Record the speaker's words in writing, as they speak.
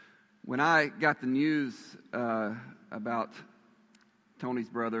When I got the news about Tony's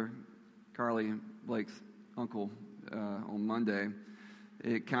brother, Carly and Blake's uncle, on Monday,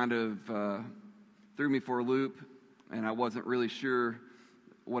 it kind of threw me for a loop, and I wasn't really sure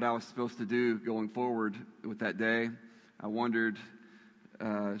what I was supposed to do going forward with that day. I wondered,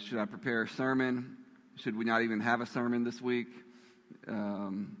 should I prepare a sermon? Should we not even have a sermon this week?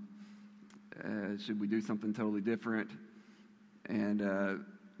 Should we do something totally different? And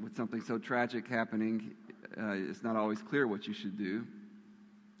with something so tragic happening, it's not always clear what you should do.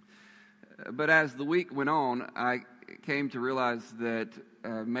 But as the week went on, I came to realize that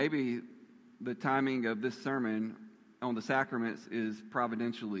maybe the timing of this sermon on the sacraments is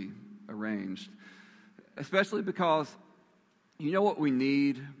providentially arranged, especially because you know what we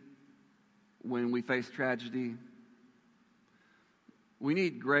need when we face tragedy? We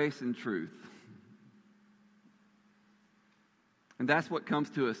need grace and truth. And that's what comes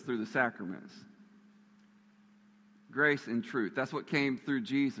to us through the sacraments. Grace and truth. That's what came through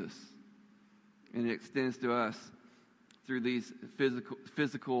Jesus. And it extends to us through these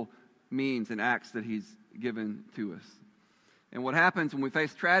physical means and acts that He's given to us. And what happens when we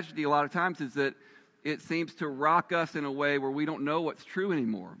face tragedy a lot of times is that it seems to rock us in a way where we don't know what's true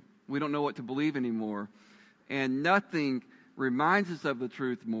anymore. We don't know what to believe anymore. And nothing reminds us of the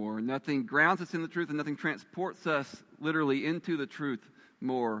truth more. Nothing grounds us in the truth, and nothing transports us literally into the truth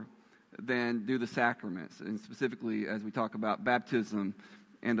more than do the sacraments. And specifically, as we talk about baptism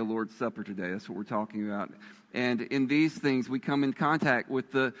and the Lord's Supper today, that's what we're talking about. And in these things, we come in contact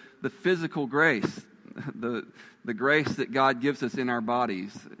with the physical grace, the grace that God gives us in our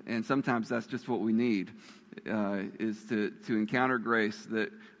bodies. And sometimes that's just what we need, is to encounter grace that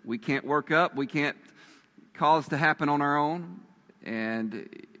we can't work up, we can't cause to happen on our own, and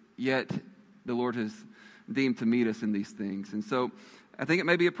yet the Lord has deemed to meet us in these things. And so I think it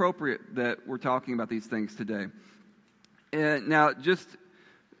may be appropriate that we're talking about these things today. And now, just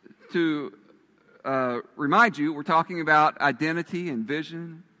to remind you, we're talking about identity and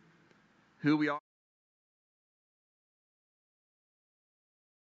vision, who we are.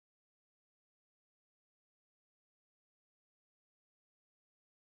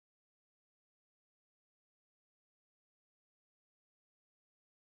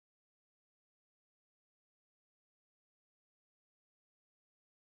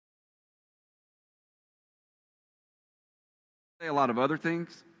 A lot of other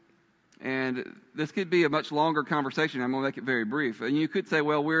things, and this could be a much longer conversation. I'm going to make it very brief. And you could say,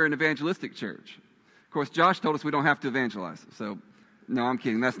 well, we're an evangelistic church. Of course, Josh told us we don't have to evangelize. So, no, I'm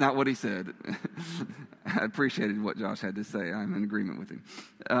kidding. That's not what he said. I appreciated what Josh had to say. I'm in agreement with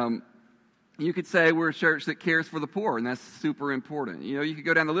him. You could say we're a church that cares for the poor, and that's super important. You know, you could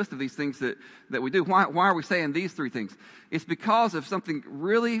go down the list of these things that we do. Why are we saying these three things? It's because of something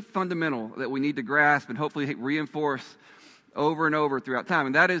really fundamental that we need to grasp and hopefully reinforce over and over throughout time,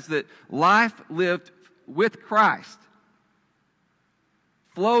 and that is that life lived with Christ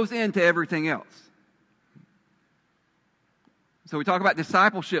flows into everything else. So we talk about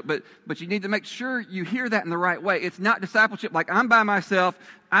discipleship, but you need to make sure you hear that in the right way. It's not discipleship like I'm by myself,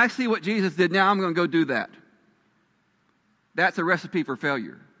 I see what Jesus did, now I'm going to go do that. That's a recipe for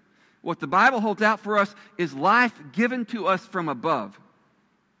failure. What the Bible holds out for us is life given to us from above.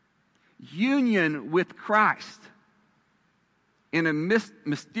 Union with Christ. In a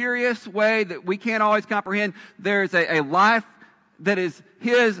mysterious way that we can't always comprehend, there's a life that is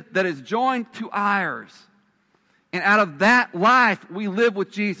His, that is joined to ours. And out of that life, we live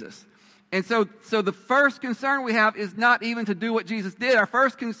with Jesus. And so the first concern we have is not even to do what Jesus did. Our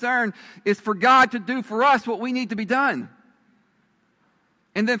first concern is for God to do for us what we need to be done.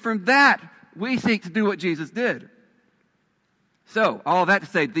 And then from that, we seek to do what Jesus did. So, all that to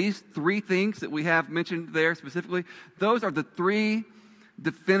say, these three things that we have mentioned there specifically, those are the three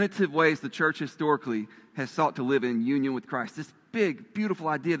definitive ways the church historically has sought to live in union with Christ. This big, beautiful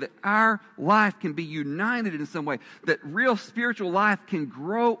idea that our life can be united in some way, that real spiritual life can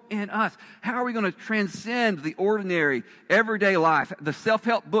grow in us. How are we going to transcend the ordinary, everyday life, the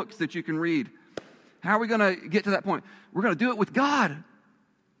self-help books that you can read? How are we going to get to that point? We're going to do it with God,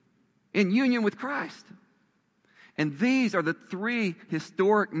 in union with Christ. And these are the three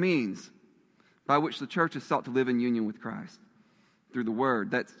historic means by which the church has sought to live in union with Christ through the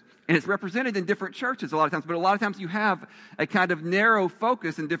Word. And it's represented in different churches a lot of times, but a lot of times you have a kind of narrow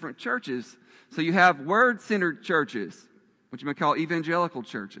focus in different churches. So you have Word-centered churches, which you may call evangelical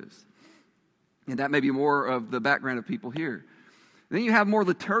churches. And that may be more of the background of people here. And then you have more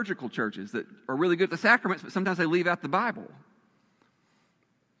liturgical churches that are really good at the sacraments, but sometimes they leave out the Bible.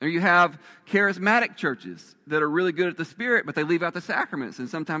 Or you have charismatic churches that are really good at the Spirit, but they leave out the sacraments and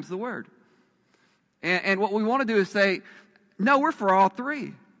sometimes the Word. And what we want to do is say, no, we're for all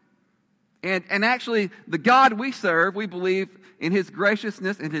three. And actually, the God we serve, we believe in His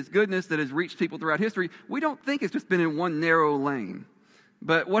graciousness and His goodness that has reached people throughout history. We don't think it's just been in one narrow lane.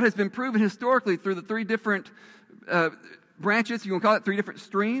 But what has been proven historically through the three different branches, you want to call it three different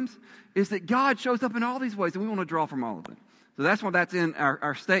streams, is that God shows up in all these ways, and we want to draw from all of them. So that's why that's in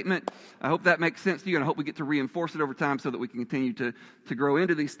our statement. I hope that makes sense to you, and I hope we get to reinforce it over time so that we can continue to grow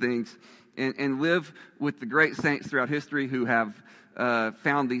into these things and live with the great saints throughout history who have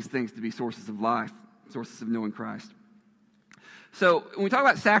found these things to be sources of life, sources of knowing Christ. So when we talk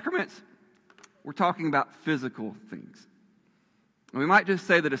about sacraments, we're talking about physical things. And we might just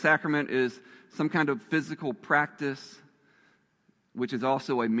say that a sacrament is some kind of physical practice, which is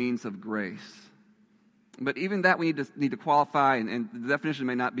also a means of grace. But even that we need to qualify, and the definition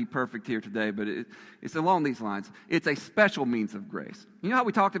may not be perfect here today, but it's along these lines. It's a special means of grace. You know how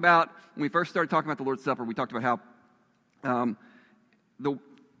we talked about, when we first started talking about the Lord's Supper, we talked about how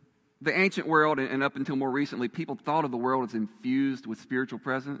the ancient world, and up until more recently, people thought of the world as infused with spiritual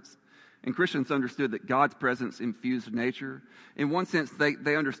presence. And Christians understood that God's presence infused nature. In one sense,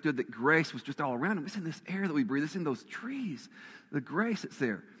 they understood that grace was just all around them. It's in this air that we breathe. It's in those trees. The grace that's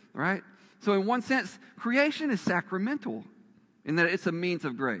there, right? So in one sense, creation is sacramental in that it's a means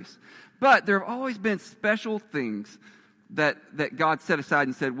of grace. But there have always been special things that God set aside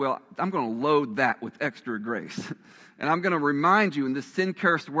and said, well, I'm going to load that with extra grace. And I'm going to remind you in this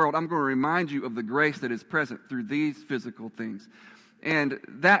sin-cursed world, I'm going to remind you of the grace that is present through these physical things. And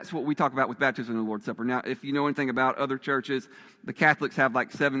that's what we talk about with baptism and the Lord's Supper. Now, if you know anything about other churches, the Catholics have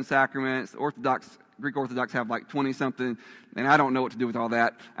like 7 sacraments. Greek Orthodox have like 20-something. And I don't know what to do with all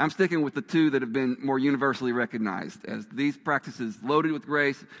that. I'm sticking with the 2 that have been more universally recognized as these practices loaded with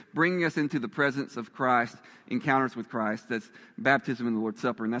grace, bringing us into the presence of Christ, encounters with Christ. That's baptism and the Lord's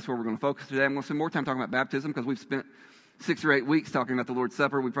Supper. And that's where we're going to focus today. I'm going to spend more time talking about baptism because we've spent 6 or 8 weeks talking about the Lord's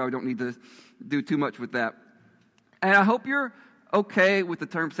Supper. We probably don't need to do too much with that. And I hope you're okay with the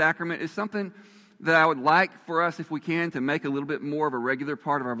term sacrament. Is something that I would like for us, if we can, to make a little bit more of a regular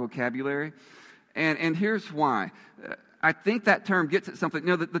part of our vocabulary. And here's why. I think that term gets at something.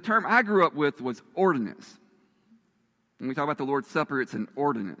 You know, the term I grew up with was ordinance. When we talk about the Lord's Supper, it's an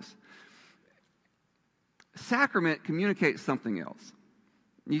ordinance. Sacrament communicates something else.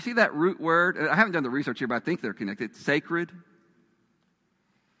 You see that root word? I haven't done the research here, but I think they're connected. It's sacred.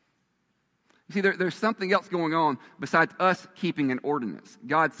 You see, there's something else going on besides us keeping an ordinance.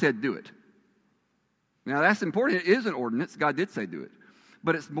 God said do it. Now, that's important. It is an ordinance. God did say do it.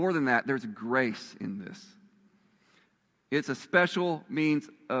 But it's more than that. There's grace in this. It's a special means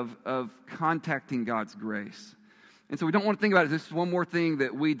of contacting God's grace. And so we don't want to think about it as this is one more thing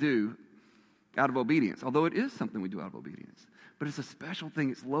that we do out of obedience, although it is something we do out of obedience. But it's a special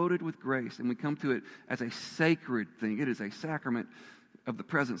thing. It's loaded with grace, and we come to it as a sacred thing. It is a sacrament of the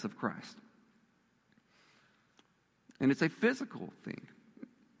presence of Christ. And it's a physical thing.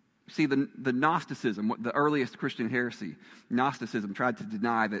 See, the Gnosticism, the earliest Christian heresy, Gnosticism tried to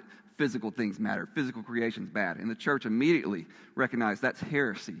deny that physical things matter. Physical creation's bad. And the church immediately recognized that's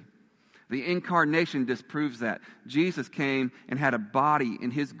heresy. The incarnation disproves that. Jesus came and had a body,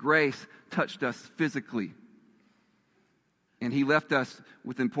 and His grace touched us physically. And He left us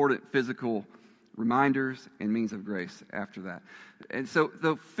with important physical reminders and means of grace after that. And so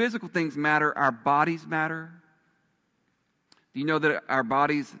the physical things matter. Our bodies matter. Do you know that our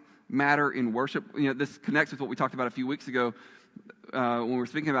bodies matter in worship? You know, this connects with what we talked about a few weeks ago when we were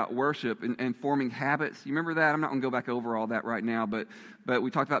speaking about worship and forming habits. You remember that? I'm not going to go back over all that right now, but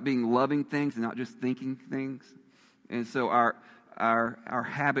we talked about being loving things and not just thinking things. And so our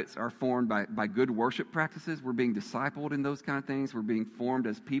habits are formed by good worship practices. We're being discipled in those kind of things. We're being formed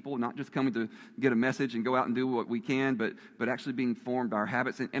as people, not just coming to get a message and go out and do what we can, but actually being formed by our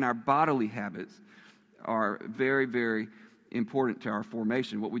habits. And our bodily habits are very, very important to our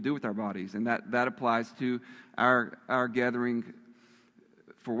formation, what we do with our bodies, and that applies to our gathering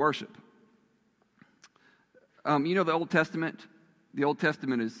for worship. You know the Old Testament? The Old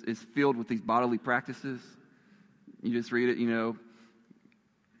Testament is filled with these bodily practices. You just read it, you know,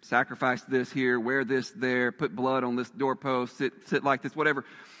 sacrifice this here, wear this there, put blood on this doorpost, sit like this, whatever.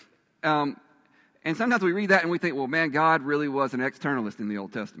 And sometimes we read that and we think, well, man, God really was an externalist in the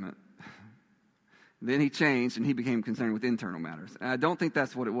Old Testament. Then He changed and He became concerned with internal matters. And I don't think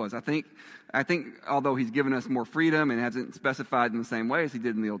that's what it was. I think although He's given us more freedom and hasn't specified in the same way as He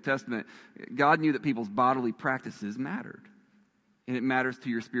did in the Old Testament, God knew that people's bodily practices mattered. And it matters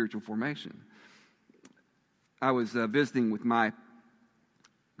to your spiritual formation. I was visiting with my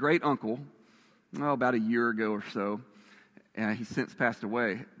great uncle, about a year ago or so. He's since passed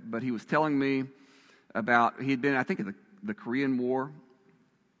away. But he was telling me about, he'd been, I think, in the Korean War.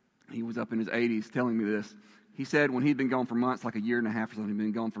 He was up in his 80s telling me this. He said when he'd been gone for months, like a year and a half or something, he'd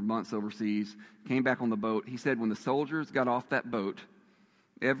been gone for months overseas, came back on the boat. He said when the soldiers got off that boat,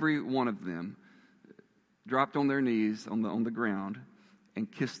 every one of them dropped on their knees on the ground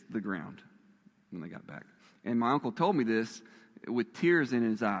and kissed the ground when they got back. And my uncle told me this with tears in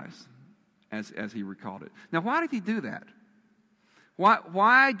his eyes as he recalled it. Now, why did he do that?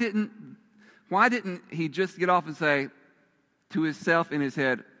 Why didn't he just get off and say to himself in his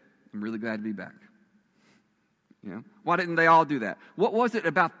head, I'm really glad to be back? You know, why didn't they all do that? What was it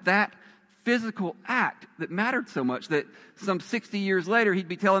about that physical act that mattered so much that some 60 years later he'd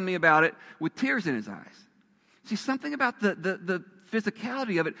be telling me about it with tears in his eyes? See, something about the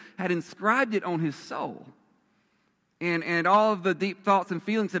physicality of it had inscribed it on his soul. And all of the deep thoughts and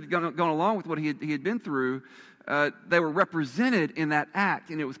feelings that had gone along with what he had been through, they were represented in that act,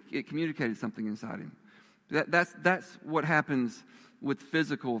 and it communicated something inside him. That's what happens with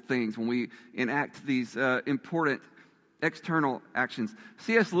physical things when we enact these important external actions.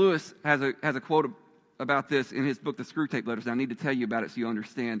 C.S. Lewis has a quote about this in his book, The Screwtape Letters. I need to tell you about it so you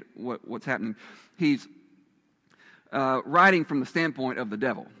understand what's happening. He's writing from the standpoint of the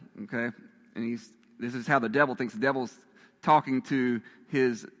devil, okay? And this is how the devil thinks. The devil's talking to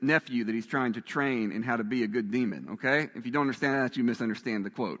his nephew that he's trying to train in how to be a good demon, okay? If you don't understand that, you misunderstand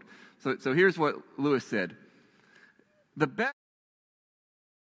the quote. So here's what Lewis said. The best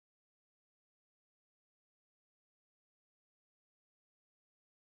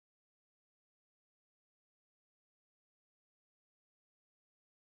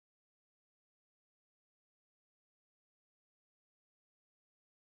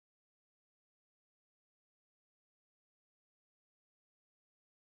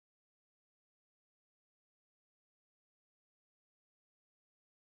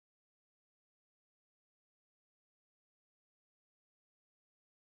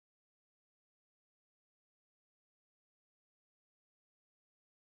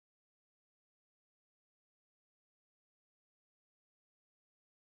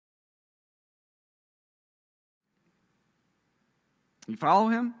You follow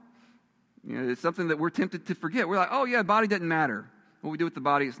him? You know, it's something that we're tempted to forget. We're like, oh yeah, body doesn't matter. What we do with the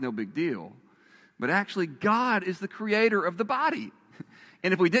body is no big deal. But actually, God is the creator of the body.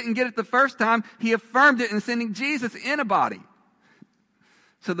 And if we didn't get it the first time, he affirmed it in sending Jesus in a body.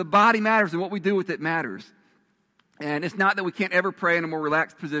 So the body matters, and what we do with it matters. And it's not that we can't ever pray in a more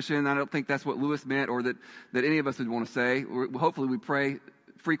relaxed position. I don't think that's what Lewis meant, or that any of us would want to say. Hopefully we pray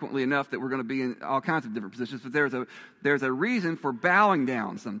frequently enough that we're going to be in all kinds of different positions, but there's a reason for bowing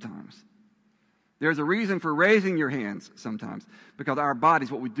down sometimes. There's a reason for raising your hands sometimes, because our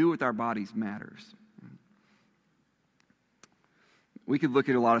bodies, what we do with our bodies matters. We could look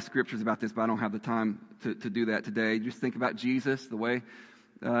at a lot of scriptures about this, but I don't have the time to do that today. Just think about Jesus, the way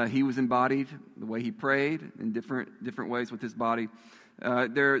he was embodied, the way he prayed in different ways with his body.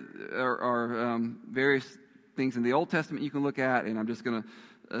 There are various things in the Old Testament you can look at, and I'm just going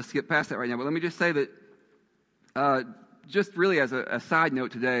to skip past that right now. But let me just say that, just really as a side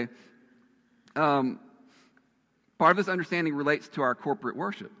note today, part of this understanding relates to our corporate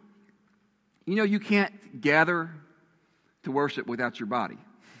worship. You know, you can't gather to worship without your body.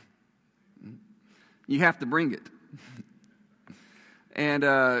 You have to bring it.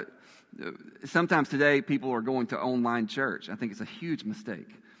 And sometimes today people are going to online church. I think it's a huge mistake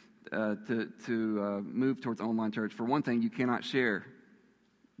to move towards online church. For one thing, you cannot share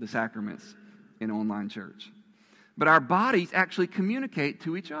the sacraments in online church. But our bodies actually communicate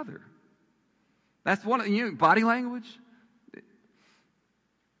to each other. That's one of body language.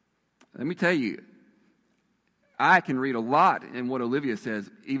 Let me tell you, I can read a lot in what Olivia says,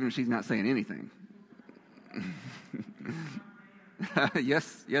 even if she's not saying anything.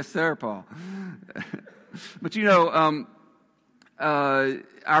 Yes, sir, Paul. But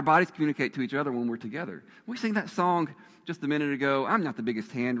our bodies communicate to each other when we're together. We sang that song just a minute ago. I'm not the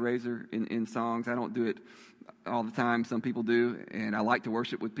biggest hand raiser in songs. I don't do it all the time. Some people do, and I like to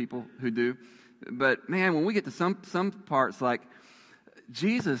worship with people who do. But man, when we get to some parts like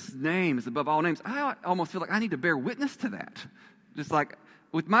Jesus' name is above all names, I almost feel like I need to bear witness to that. Just like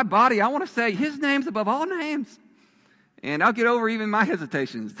with my body, I want to say his name's above all names. And I'll get over even my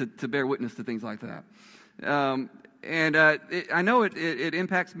hesitations to bear witness to things like that. I know it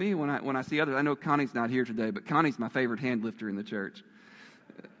impacts me when I see others. I know Connie's not here today, but Connie's my favorite hand lifter in the church.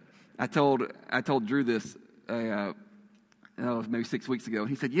 I told Drew this maybe 6 weeks ago, and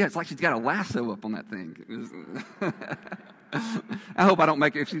he said, "Yeah, it's like she's got a lasso up on that thing." I hope I don't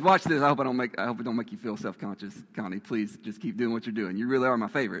make, if you watch this, I hope it don't make you feel self-conscious, Connie. Please just keep doing what you're doing. You really are my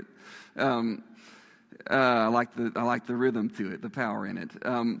favorite. I like the rhythm to it, the power in it.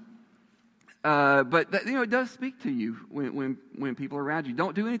 But it does speak to you when people are around you.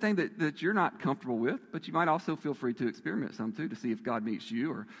 Don't do anything that you're not comfortable with, but you might also feel free to experiment some too, to see if God meets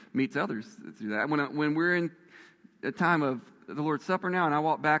you or meets others through that. When we're in a time of the Lord's Supper now, and I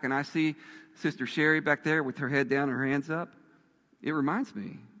walk back and I see Sister Sherry back there with her head down and her hands up, it reminds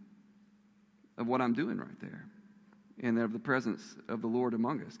me of what I'm doing right there, and of the presence of the Lord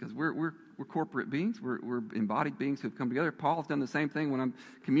among us, because we're corporate beings. We're embodied beings who have come together. Paul's done the same thing when I'm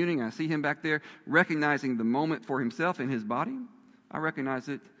communing. I see him back there recognizing the moment for himself in his body. I recognize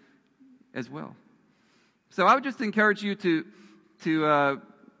it as well. So I would just encourage you to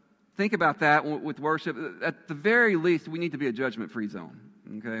think about that with worship. At the very least, we need to be a judgment-free zone.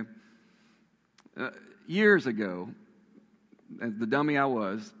 Okay. Years ago, as the dummy I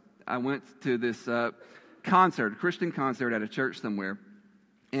was, I went to this concert, a Christian concert at a church somewhere.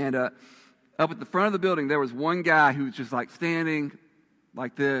 And up at the front of the building, there was one guy who was just like standing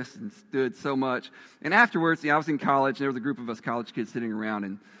like this and stood so much. And afterwards, I was in college, and there was a group of us college kids sitting around.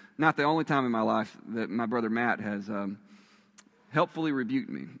 And not the only time in my life that my brother Matt has helpfully rebuked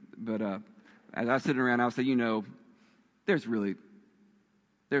me. But as I was sitting around, I would say, there's really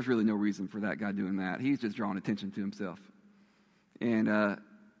no reason for that guy doing that. He's just drawing attention to himself. And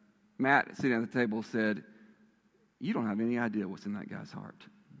Matt, sitting at the table, said, "You don't have any idea what's in that guy's heart."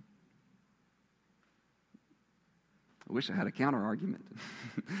 I wish I had a counter argument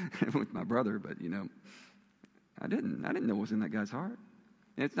with my brother, but I didn't know what was in that guy's heart.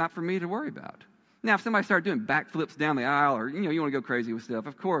 And it's not for me to worry about. Now, if somebody started doing backflips down the aisle, or you want to go crazy with stuff,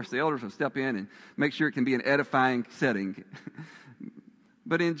 of course the elders will step in and make sure it can be an edifying setting.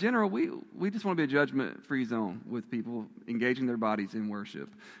 But in general, we just want to be a judgment-free zone with people engaging their bodies in worship,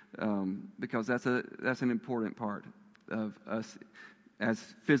 because that's an important part of us as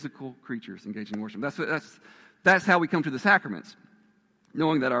physical creatures engaging in worship. That's how we come to the sacraments,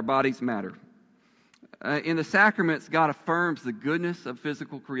 knowing that our bodies matter. In the sacraments, God affirms the goodness of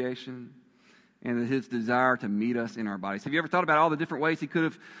physical creation and His desire to meet us in our bodies. Have you ever thought about all the different ways He could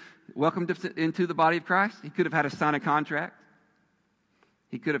have welcomed us into the body of Christ? He could have had us sign a contract.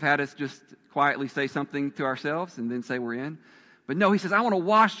 He could have had us just quietly say something to ourselves and then say we're in. But no, He says, I want to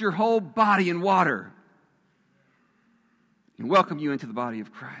wash your whole body in water and welcome you into the body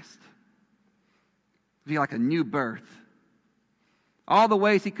of Christ. Be like a new birth. All the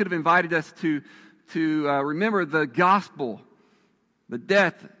ways He could have invited us to remember the gospel, the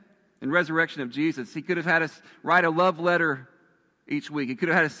death and resurrection of Jesus. He could have had us write a love letter each week. He could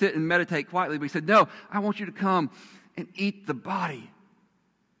have had us sit and meditate quietly. But He said, no, I want you to come and eat the body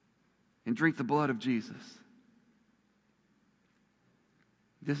and drink the blood of Jesus.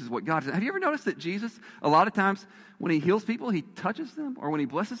 This is what God said. Have you ever noticed that Jesus, a lot of times when He heals people, He touches them, or when He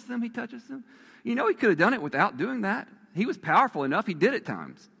blesses them, He touches them? He could have done it without doing that. He was powerful enough. He did at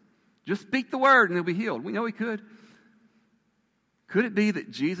times. Just speak the word and they'll be healed. We know He could. Could it be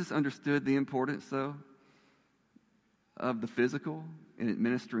that Jesus understood the importance, though, of the physical in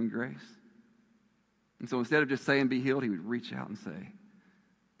administering grace? And so instead of just saying be healed, He would reach out and say,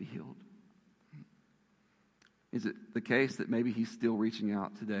 be healed. Is it the case that maybe He's still reaching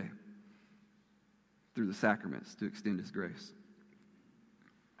out today through the sacraments to extend His grace?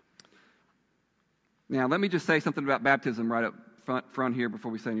 Now, let me just say something about baptism right up front here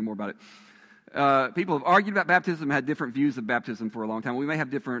before we say any more about it. People have argued about baptism, had different views of baptism for a long time. We may have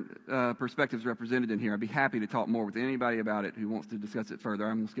different perspectives represented in here. I'd be happy to talk more with anybody about it who wants to discuss it further.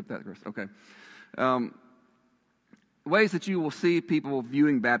 I'm going to skip that first. Okay. Ways that you will see people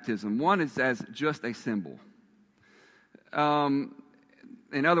viewing baptism. One is as just a symbol.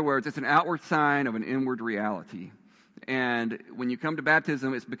 In other words, it's an outward sign of an inward reality. And when you come to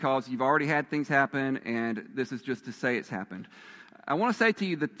baptism, it's because you've already had things happen, and this is just to say it's happened. I want to say to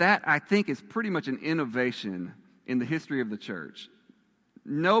you that I think is pretty much an innovation in the history of the church.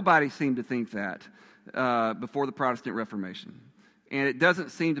 Nobody seemed to think that before the Protestant Reformation. And it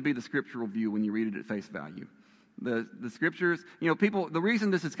doesn't seem to be the scriptural view when you read it at face value. The scriptures, people, the reason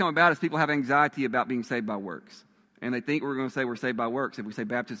this has come about is people have anxiety about being saved by works. And they think we're going to say we're saved by works if we say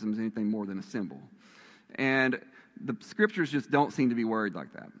baptism is anything more than a symbol. And the scriptures just don't seem to be worried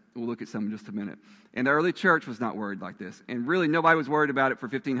like that. We'll look at some in just a minute. And the early church was not worried like this. And really, nobody was worried about it for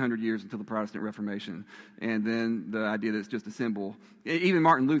 1,500 years until the Protestant Reformation. And then the idea that it's just a symbol. Even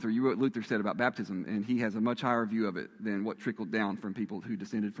Martin Luther, you wrote what Luther said about baptism, and he has a much higher view of it than what trickled down from people who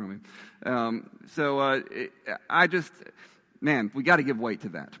descended from him. We got to give weight to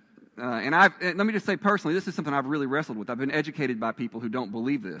that. And let me just say personally, this is something I've really wrestled with. I've been educated by people who don't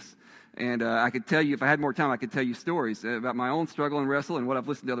believe this. And I could tell you, if I had more time, I could tell you stories about my own struggle and wrestle and what I've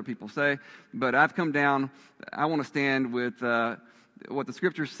listened to other people say. But I've come down, I want to stand with what the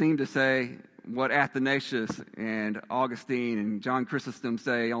Scriptures seem to say, what Athanasius and Augustine and John Chrysostom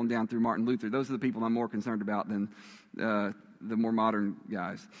say on down through Martin Luther. Those are the people I'm more concerned about than the more modern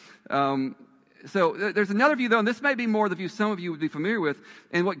guys. So there's another view, though, and this may be more the view some of you would be familiar with,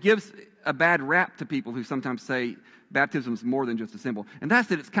 and what gives a bad rap to people who sometimes say baptism is more than just a symbol, and that's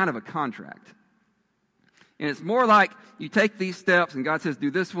that it's kind of a contract. And it's more like you take these steps, and God says,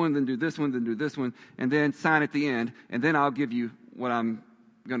 do this one, then do this one, then do this one, and then sign at the end, and then I'll give you what I'm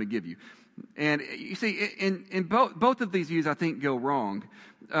going to give you. And you see, in both of these views, I think, go wrong,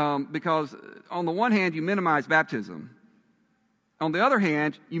 because on the one hand, you minimize baptism. On the other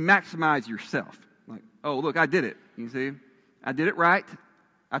hand, you maximize yourself. Like, oh, look, I did it. You see? I did it right.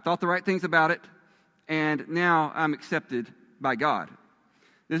 I thought the right things about it. And now I'm accepted by God.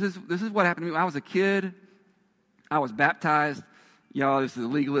 This is what happened to me when I was a kid. I was baptized. Y'all, this is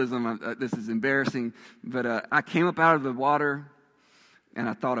legalism. This is embarrassing. But I came up out of the water, and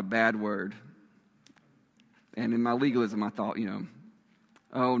I thought a bad word. And in my legalism, I thought,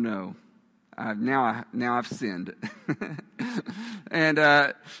 oh, no. Now I've sinned. And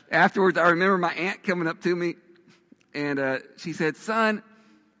afterwards, I remember my aunt coming up to me, and she said, "Son,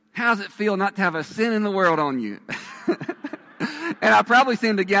 how's it feel not to have a sin in the world on you?" And I probably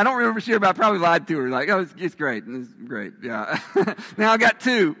sinned again. I don't remember for sure, but I probably lied to her. Like, oh, it's great. It's great. Yeah. Now I got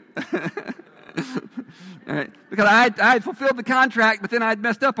 2. Right. Because I had fulfilled the contract, but then I had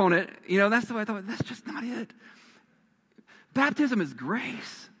messed up on it. That's the way I thought. That's just not it. Baptism is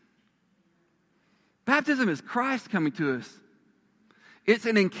grace. Baptism is Christ coming to us. It's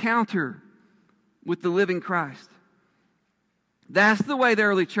an encounter with the living Christ. That's the way the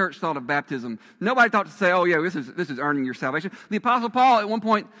early church thought of baptism. Nobody thought to say, oh yeah, this is earning your salvation. The Apostle Paul, at one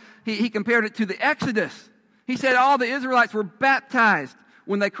point, he compared it to the Exodus. He said all the Israelites were baptized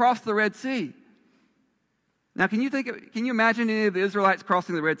when they crossed the Red Sea. Now, can you imagine any of the Israelites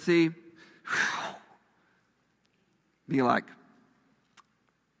crossing the Red Sea? Be like,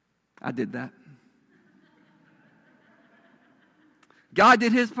 I did that. God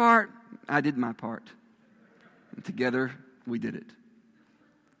did his part, I did my part. And together, we did it.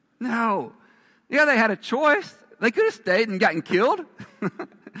 No. Yeah, they had a choice. They could have stayed and gotten killed.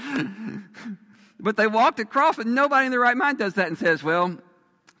 But they walked across, and nobody in their right mind does that and says, well,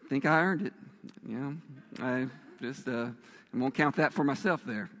 I think I earned it. I just won't count that for myself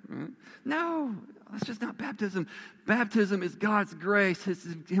there. No, that's just not baptism. Baptism is God's grace. It's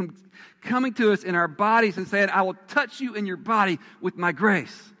him coming to us in our bodies and saying, I will touch you in your body with my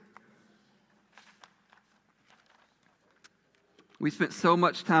grace. We spent so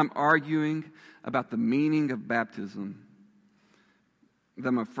much time arguing about the meaning of baptism that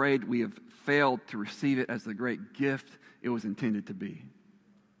I'm afraid we have failed to receive it as the great gift it was intended to be.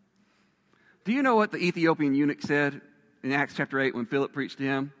 Do you know what the Ethiopian eunuch said in Acts chapter 8 when Philip preached to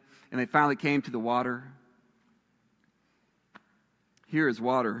him and they finally came to the water? Here is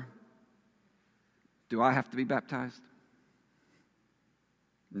water. Do I have to be baptized?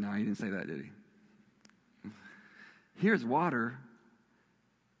 No, he didn't say that, did he? Here's water.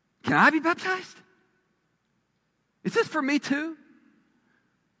 Can I be baptized? Is this for me too?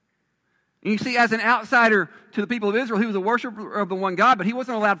 And you see, as an outsider to the people of Israel, he was a worshiper of the one God, but he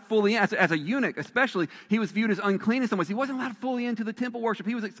wasn't allowed fully in. As a eunuch, especially, he was viewed as unclean in some ways. He wasn't allowed fully into the temple worship.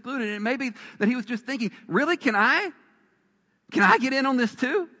 He was excluded. And it may be that he was just thinking, really, can I? Can I get in on this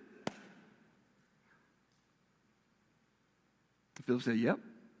too? Philip said, yep.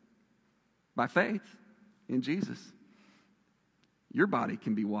 By faith in Jesus, your body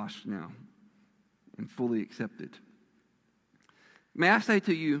can be washed now and fully accepted. May I say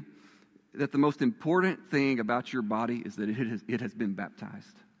to you that the most important thing about your body is that it has been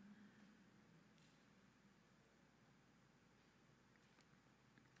baptized.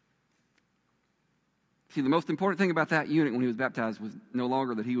 See, the most important thing about that eunuch when he was baptized was no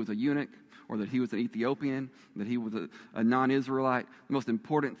longer that he was a eunuch or that he was an Ethiopian, that he was a non-Israelite. The most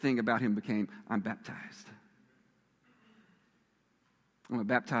important thing about him became, I'm baptized. I'm a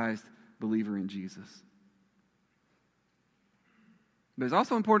baptized believer in Jesus. But it's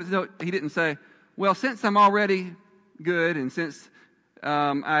also important to note he didn't say, well, since I'm already good and since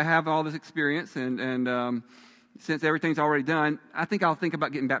I have all this experience and since everything's already done, I think I'll think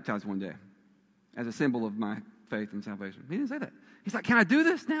about getting baptized one day as a symbol of my faith and salvation. He didn't say that. He's like, can I do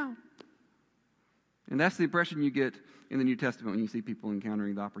this now? And that's the impression you get in the New Testament when you see people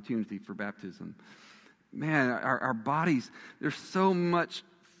encountering the opportunity for baptism. Man, our bodies, there's so much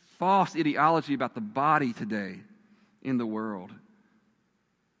false ideology about the body today in the world.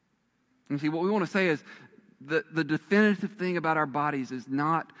 And see, what we want to say is the definitive thing about our bodies is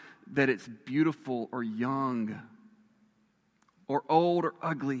not that it's beautiful or young or old or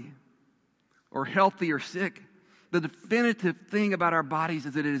ugly or healthy or sick. The definitive thing about our bodies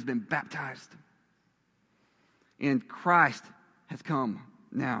is that it has been baptized. And Christ has come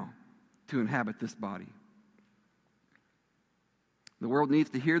now to inhabit this body. The world needs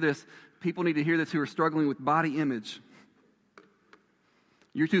to hear this. People need to hear this who are struggling with body image.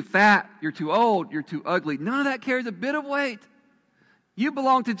 You're too fat, you're too old, you're too ugly. None of that carries a bit of weight. You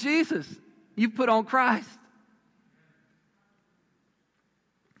belong to Jesus. You've put on Christ.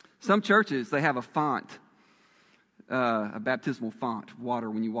 Some churches, they have a font, a baptismal font, water,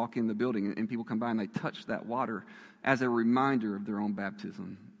 when you walk in the building, and people come by and they touch that water as a reminder of their own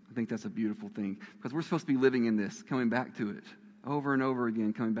baptism. I think that's a beautiful thing, because we're supposed to be living in this, coming back to it, over and over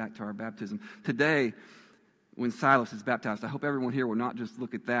again, coming back to our baptism. Today, when Silas is baptized, I hope everyone here will not just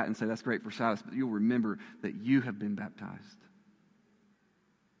look at that and say, that's great for Silas, but you'll remember that you have been baptized.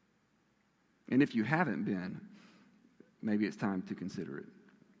 And if you haven't been, maybe it's time to consider it.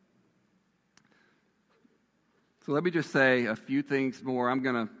 So let me just say a few things more. I'm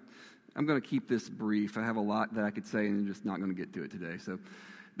gonna keep this brief. I have a lot that I could say, and I'm just not going to get to it today. So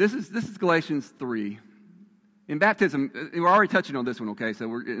this is Galatians 3. In baptism, we're already touching on this one, okay? So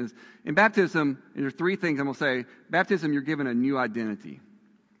in baptism, there are three things I'm going to say. Baptism, you're given a new identity.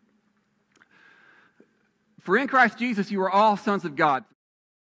 For in Christ Jesus, you are all sons of God.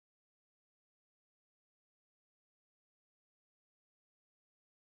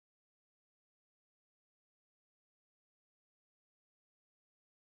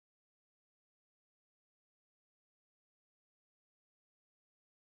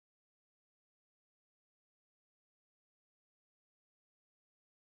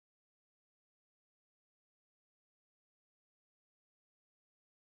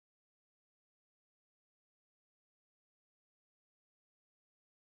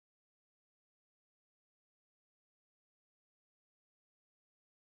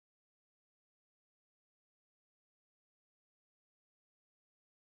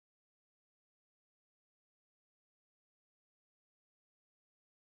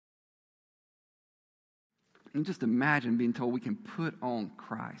 And just imagine being told we can put on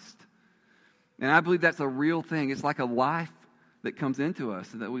Christ. And I believe that's a real thing. It's like a life that comes into us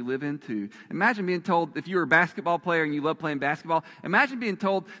that we live into. Imagine being told, if you're a basketball player and you love playing basketball, imagine being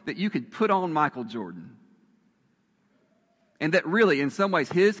told that you could put on Michael Jordan. And that really, in some ways,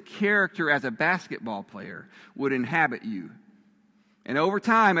 his character as a basketball player would inhabit you. And over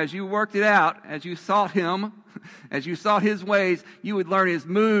time, as you worked it out, as you sought him, as you sought his ways, you would learn his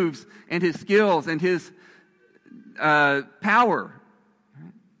moves and his skills and his power.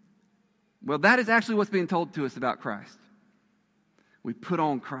 Well, that is actually what's being told to us about Christ. We put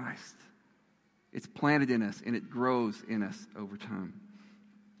on Christ. It's planted in us, and it grows in us over time.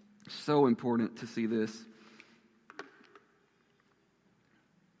 So important to see this.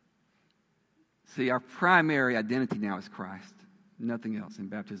 See, our primary identity now is Christ. Nothing else in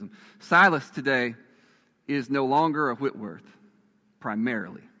baptism. Silas today is no longer a Whitworth,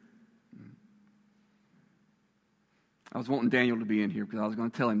 primarily. I was wanting Daniel to be in here because I was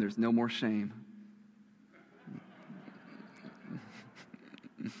going to tell him there's no more shame.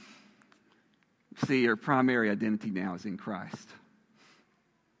 See, your primary identity now is in Christ.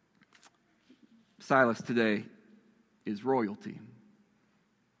 Silas today is royalty.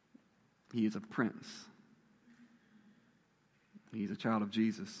 He is a prince. He's a child of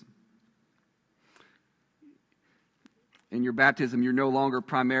Jesus. In your baptism, you're no longer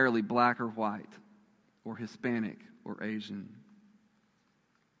primarily black or white or Hispanic or Asian.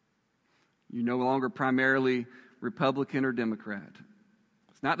 You're no longer primarily Republican or Democrat.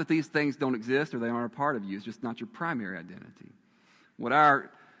 It's not that these things don't exist or they aren't a part of you. It's just not your primary identity. What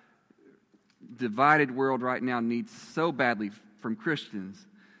our divided world right now needs so badly from Christians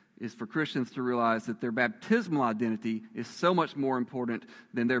is for Christians to realize that their baptismal identity is so much more important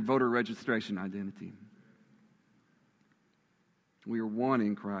than their voter registration identity. We are one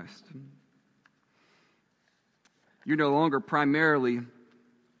in Christ. You're no longer primarily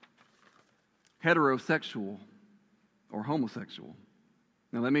heterosexual or homosexual.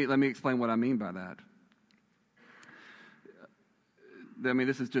 Now, let me explain what I mean by that. I mean,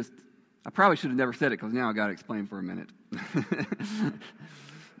 this is just, I probably should have never said it because now I got to explain for a minute.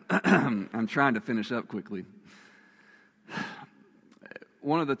 I'm trying to finish up quickly.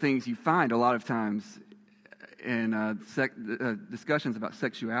 One of the things you find a lot of times in discussions about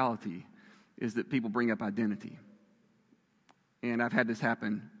sexuality is that people bring up identity. And I've had this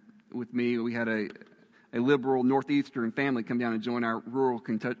happen with me. We had a liberal Northeastern family come down and join our rural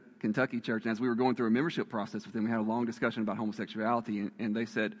Kentucky church. And as we were going through a membership process with them, we had a long discussion about homosexuality. And they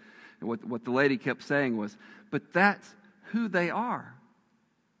said, what the lady kept saying was, but that's who they are.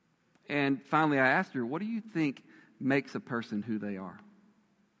 And finally I asked her, what do you think makes a person who they are?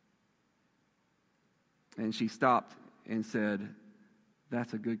 And she stopped and said,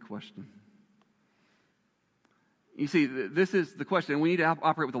 that's a good question. You see, this is the question, and we need to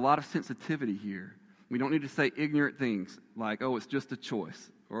operate with a lot of sensitivity here. We don't need to say ignorant things like, oh, it's just a choice,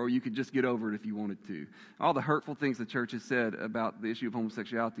 or you could just get over it if you wanted to. All the hurtful things the church has said about the issue of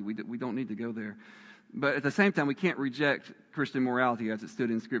homosexuality, we don't need to go there. But at the same time, we can't reject Christian morality as it stood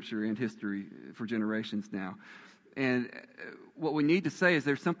in Scripture and history for generations now. And what we need to say is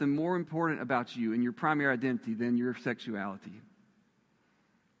there's something more important about you and your primary identity than your sexuality.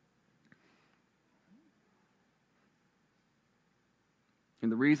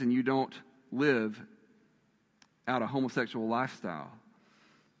 And the reason you don't live out a homosexual lifestyle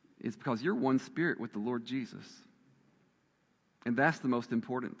is because you're one spirit with the Lord Jesus. And that's the most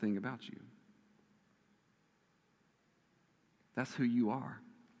important thing about you. That's who you are.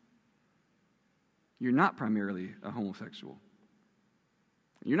 You're not primarily a homosexual.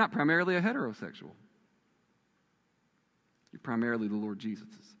 You're not primarily a heterosexual. You're primarily the Lord Jesus'.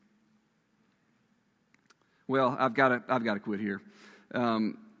 Well, I've got to quit here.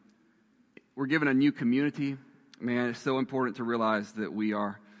 We're given a new community. Man, it's so important to realize that we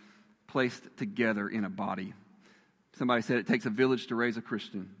are placed together in a body. Somebody said it takes a village to raise a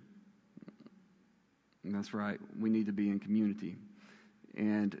Christian. And that's right. We need to be in community.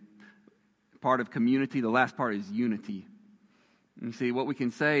 And part of community, the last part is unity. And you see, what we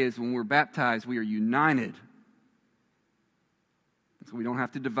can say is when we're baptized, we are united. So we don't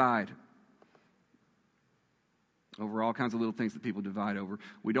have to divide over all kinds of little things that people divide over.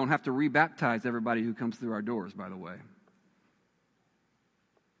 We don't have to rebaptize everybody who comes through our doors, by the way.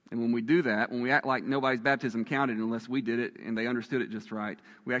 And when we do that, when we act like nobody's baptism counted unless we did it and they understood it just right,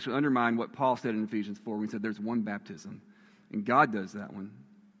 we actually undermine what Paul said in Ephesians 4 when he said there's one baptism. And God does that one.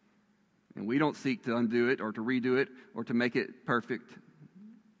 And we don't seek to undo it or to redo it or to make it perfect.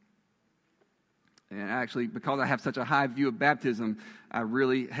 And actually, because I have such a high view of baptism, I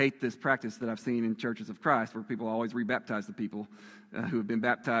really hate this practice that I've seen in churches of Christ where people always rebaptize the people who have been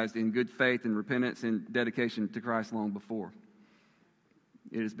baptized in good faith and repentance and dedication to Christ long before.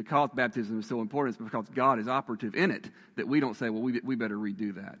 It is because baptism is so important, it's because God is operative in it, that we don't say, well, we better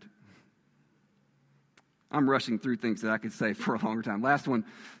redo that. I'm rushing through things that I could say for a longer time. Last one,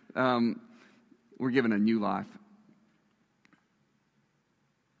 we're given a new life.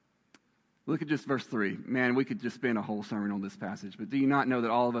 Look at just verse 3. Man, we could just spend a whole sermon on this passage, but do you not know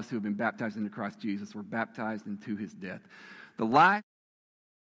that all of us who have been baptized into Christ Jesus were baptized into his death? The life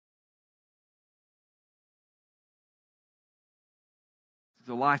is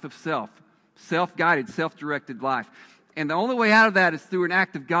a life of self-guided, self-directed life. And the only way out of that is through an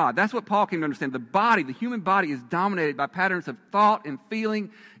act of God. That's what Paul came to understand. The body, the human body, is dominated by patterns of thought and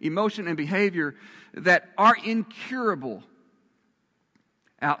feeling, emotion and behavior that are incurable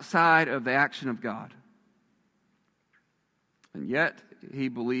outside of the action of God. And yet, he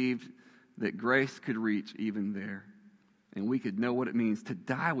believed that grace could reach even there. And we could know what it means to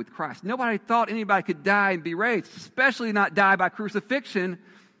die with Christ. Nobody thought anybody could die and be raised, especially not die by crucifixion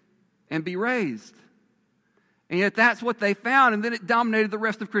and be raised. And yet that's what they found, and then it dominated the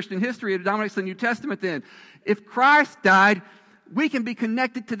rest of Christian history. It dominates the New Testament then. If Christ died, we can be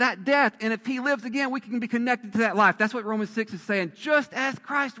connected to that death. And if he lives again, we can be connected to that life. That's what Romans 6 is saying. Just as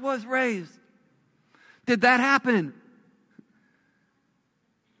Christ was raised. Did that happen?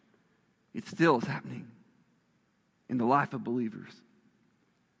 It still is happening in the life of believers.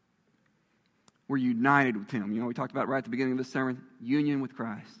 We're united with him. You know, we talked about right at the beginning of this sermon, union with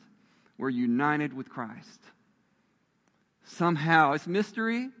Christ. We're united with Christ. Somehow, it's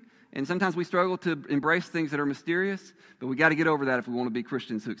mystery. And sometimes we struggle to embrace things that are mysterious, but we got to get over that if we want to be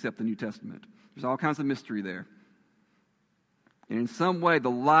Christians who accept the New Testament. There's all kinds of mystery there. And in some way, the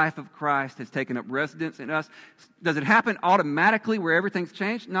life of Christ has taken up residence in us. Does it happen automatically where everything's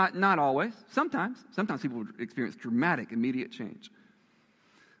changed? Not always. Sometimes people experience dramatic, immediate change.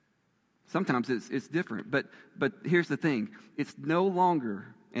 Sometimes it's different. But here's the thing. It's no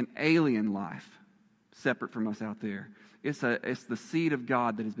longer an alien life separate from us out there. It's the seed of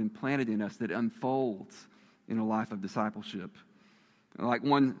God that has been planted in us that unfolds in a life of discipleship. Like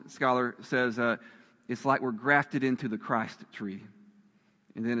one scholar says, it's like we're grafted into the Christ tree.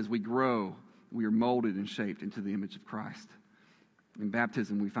 And then as we grow, we are molded and shaped into the image of Christ. In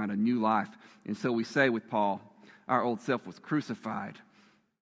baptism, we find a new life. And so we say with Paul, our old self was crucified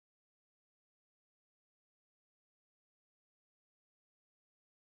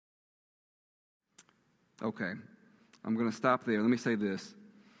Okay, I'm going to stop there. Let me say this.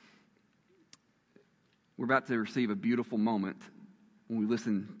 We're about to receive a beautiful moment when we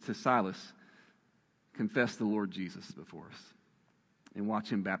listen to Silas confess the Lord Jesus before us and watch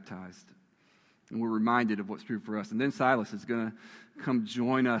him baptized. And we're reminded of what's true for us. And then Silas is going to come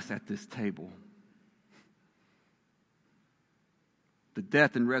join us at this table. The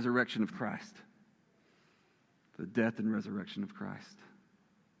death and resurrection of Christ. The death and resurrection of Christ.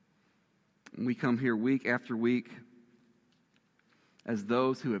 And we come here week after week as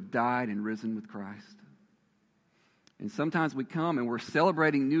those who have died and risen with Christ. And sometimes we come and we're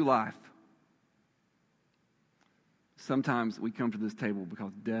celebrating new life. Sometimes we come to this table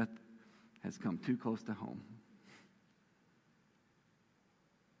because death has come too close to home.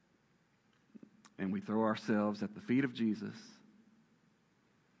 And we throw ourselves at the feet of Jesus.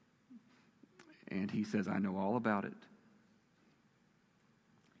 And he says, I know all about it.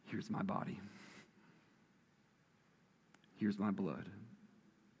 Here's my body. Here's my blood.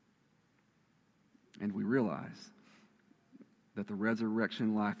 And we realize that the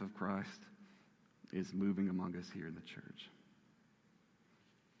resurrection life of Christ is moving among us here in the church.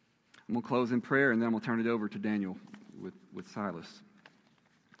 I'm going to close in prayer, and then I'm going to turn it over to Daniel with Silas.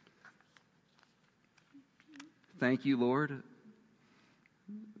 Thank you, Lord,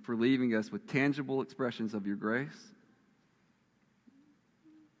 for leaving us with tangible expressions of your grace.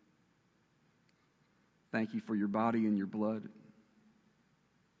 Thank you for your body and your blood,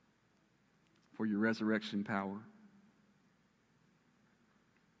 for your resurrection power.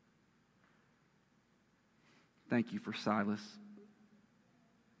 Thank you for Silas,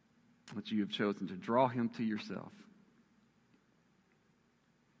 that you have chosen to draw him to yourself.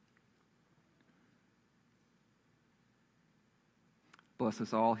 Bless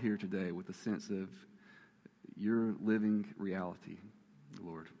us all here today with a sense of your living reality,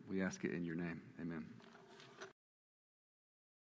 Lord. We ask it in your name. Amen.